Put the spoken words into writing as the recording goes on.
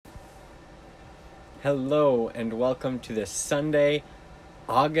Hello and welcome to this Sunday,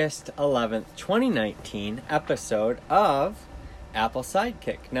 August 11th, 2019 episode of Apple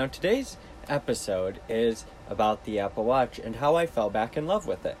Sidekick. Now today's episode is about the Apple Watch and how I fell back in love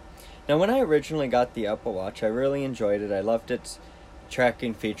with it. Now when I originally got the Apple Watch, I really enjoyed it. I loved its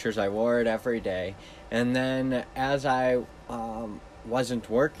tracking features. I wore it every day. And then as I wasn't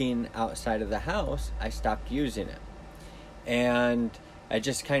working outside of the house, I stopped using it. And I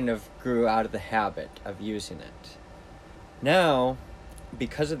just kind of grew out of the habit of using it. Now,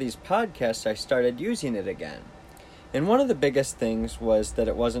 because of these podcasts, I started using it again. And one of the biggest things was that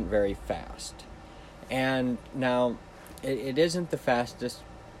it wasn't very fast. And now, it isn't the fastest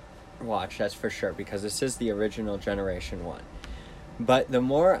watch, that's for sure, because this is the original Generation 1. But the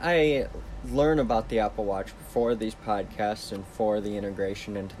more I learn about the Apple Watch for these podcasts and for the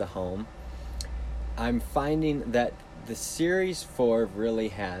integration into the home, I'm finding that the Series 4 really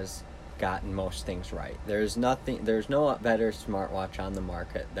has gotten most things right. There's no better smartwatch on the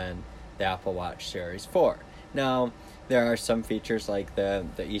market than the Apple Watch Series 4. Now, there are some features like the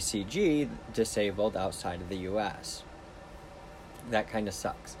ECG disabled outside of the US. That kind of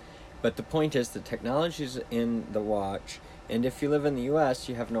sucks. But the point is the technology's in the watch, and if you live in the US,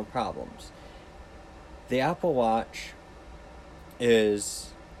 you have no problems. The Apple Watch is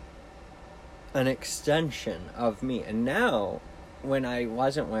an extension of me. And now, when I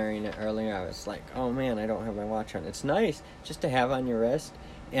wasn't wearing it earlier, I was like, oh man, I don't have my watch on. It's nice just to have on your wrist,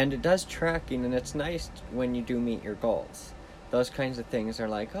 and it does tracking, and it's nice when you do meet your goals. Those kinds of things are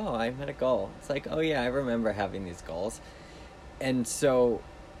like, oh, I met a goal. It's like, oh yeah, I remember having these goals. And so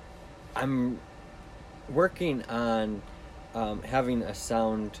I'm working on having a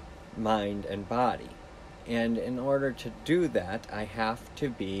sound mind and body. And in order to do that, I have to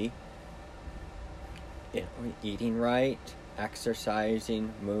be eating right,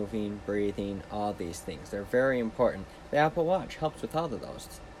 exercising, moving, breathing, all these things. They're very important. The Apple Watch helps with all of those.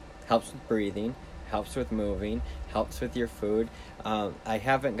 Helps with breathing, helps with moving, helps with your food. I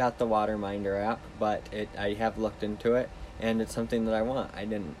haven't got the Waterminder app, but I have looked into it, and it's something that I want. I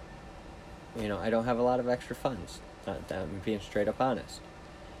don't have a lot of extra funds. I'm being straight up honest.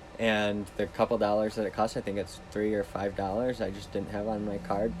 And the couple dollars that it costs, I think it's $3 or $5. I just didn't have on my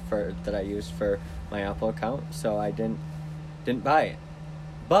card that I used for my Apple account, so I didn't buy it.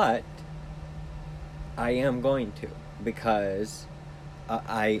 But I am going to, because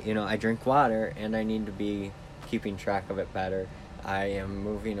I drink water and I need to be keeping track of it better. I am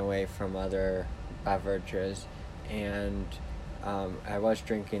moving away from other beverages, and I was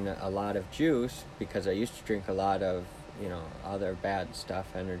drinking a lot of juice because I used to drink a lot of other bad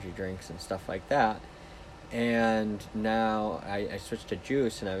stuff, energy drinks and stuff like that. And now I switched to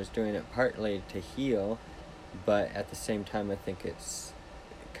juice, and I was doing it partly to heal, but at the same time I think it's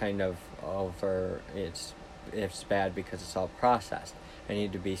kind of over. It's bad because it's all processed. I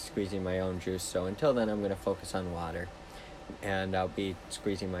need to be squeezing my own juice, so until then I'm going to focus on water, and I'll be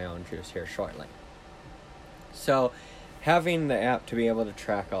squeezing my own juice here shortly. So having the app to be able to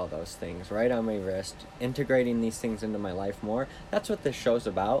track all those things right on my wrist, integrating these things into my life more, that's what this show's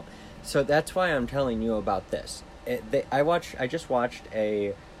about. So that's why I'm telling you about this. I just watched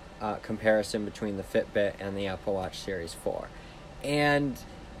a comparison between the Fitbit and the Apple Watch Series 4. And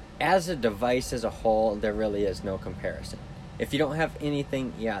as a device as a whole, there really is no comparison. If you don't have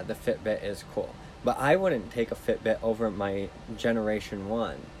anything, yeah, the Fitbit is cool. But I wouldn't take a Fitbit over my Generation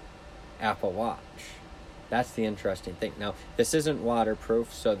 1 Apple Watch. That's the interesting thing. Now, this isn't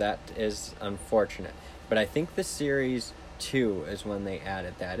waterproof, so that is unfortunate. But I think the Series 2 is when they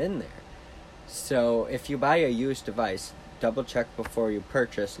added that in there. So if you buy a used device, double check before you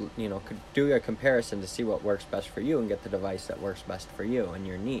purchase, do a comparison to see what works best for you and get the device that works best for you and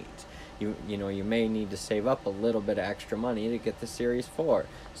your needs. You may need to save up a little bit of extra money to get the Series 4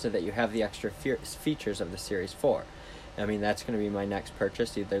 so that you have the extra features of the Series 4. I mean, that's going to be my next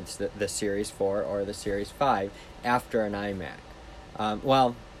purchase, either the Series 4 or the Series 5 after an iMac.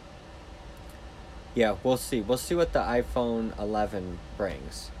 We'll see. We'll see what the iPhone 11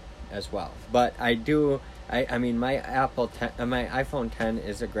 brings as well. But my iPhone 10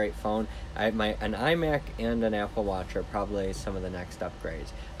 is a great phone. An iMac and an Apple Watch are probably some of the next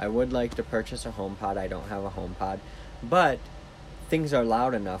upgrades. I would like to purchase a HomePod. I don't have a HomePod, but things are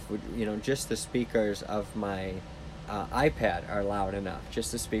loud enough. Just the speakers of my iPad are loud enough.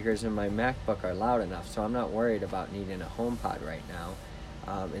 Just the speakers in my MacBook are loud enough, so I'm not worried about needing a HomePod right now.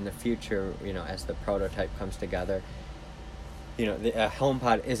 In the future, as the prototype comes together, the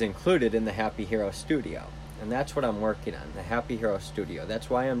HomePod is included in the Happy Hero Studio, and that's what I'm working on, the Happy Hero Studio. That's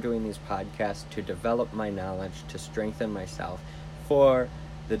why I'm doing these podcasts, to develop my knowledge, to strengthen myself for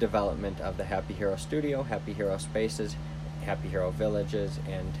the development of the Happy Hero Studio, Happy Hero Spaces, Happy Hero Villages,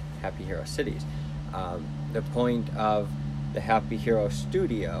 and Happy Hero Cities. The point of the Happy Hero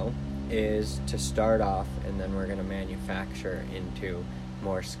Studio is to start off, and then we're going to manufacture into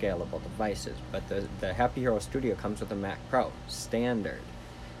more scalable devices. But the Happy Hero Studio comes with a Mac Pro standard.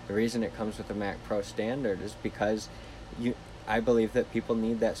 The reason it comes with a Mac Pro standard is because I believe that people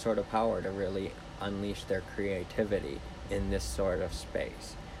need that sort of power to really unleash their creativity in this sort of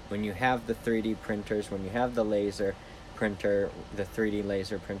space. When you have the 3D printers, when you have the laser printer, the 3D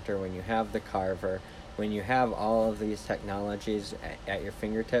laser printer, when you have the carver, when you have all of these technologies at your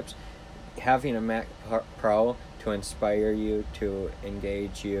fingertips, having a Mac Pro to inspire you, to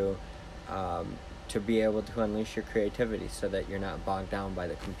engage you, to be able to unleash your creativity so that you're not bogged down by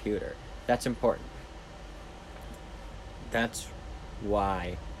the computer. That's important. That's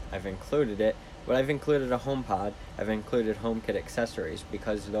why I've included it. But I've included a HomePod, I've included HomeKit accessories,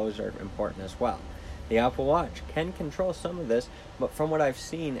 because those are important as well. The Apple Watch can control some of this, but from what I've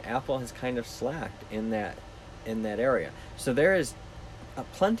seen, Apple has kind of slacked in that area. So there is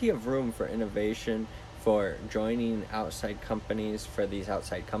plenty of room for innovation, for joining outside companies, for these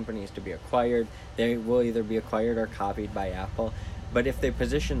outside companies to be acquired. They will either be acquired or copied by Apple, but if they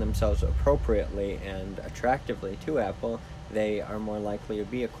position themselves appropriately and attractively to Apple, they are more likely to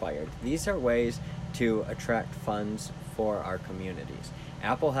be acquired. These are ways to attract funds for our communities.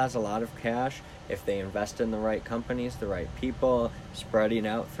 Apple has a lot of cash. If they invest in the right companies, the right people, spreading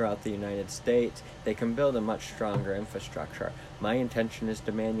out throughout the United States, they can build a much stronger infrastructure. My intention is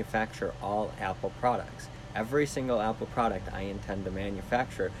to manufacture all Apple products. Every single Apple product I intend to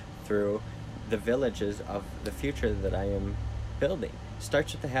manufacture through the villages of the future that I am building.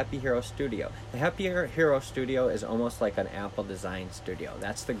 Starts with the Happy Hero Studio. The Happy Hero Studio is almost like an Apple design studio.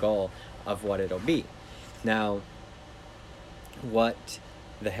 That's the goal of what it'll be. Now, what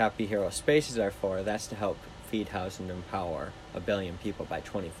the Happy Hero Spaces are for, that's to help feed, house, and empower 1 billion people by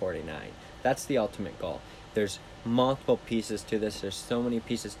 2049. That's the ultimate goal. There's multiple pieces to this. There's so many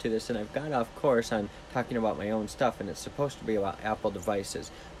pieces to this, and I've got off course on talking about my own stuff, and it's supposed to be about Apple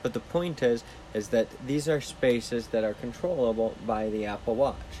devices. But the point is that these are spaces that are controllable by the Apple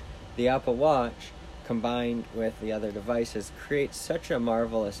Watch. The Apple Watch, combined with the other devices, creates such a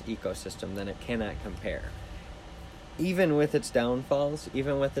marvelous ecosystem that it cannot compare. Even with its downfalls,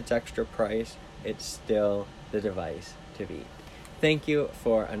 even with its extra price, it's still the device to beat. Thank you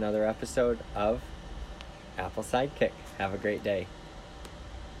for another episode of Apple Sidekick. Have a great day.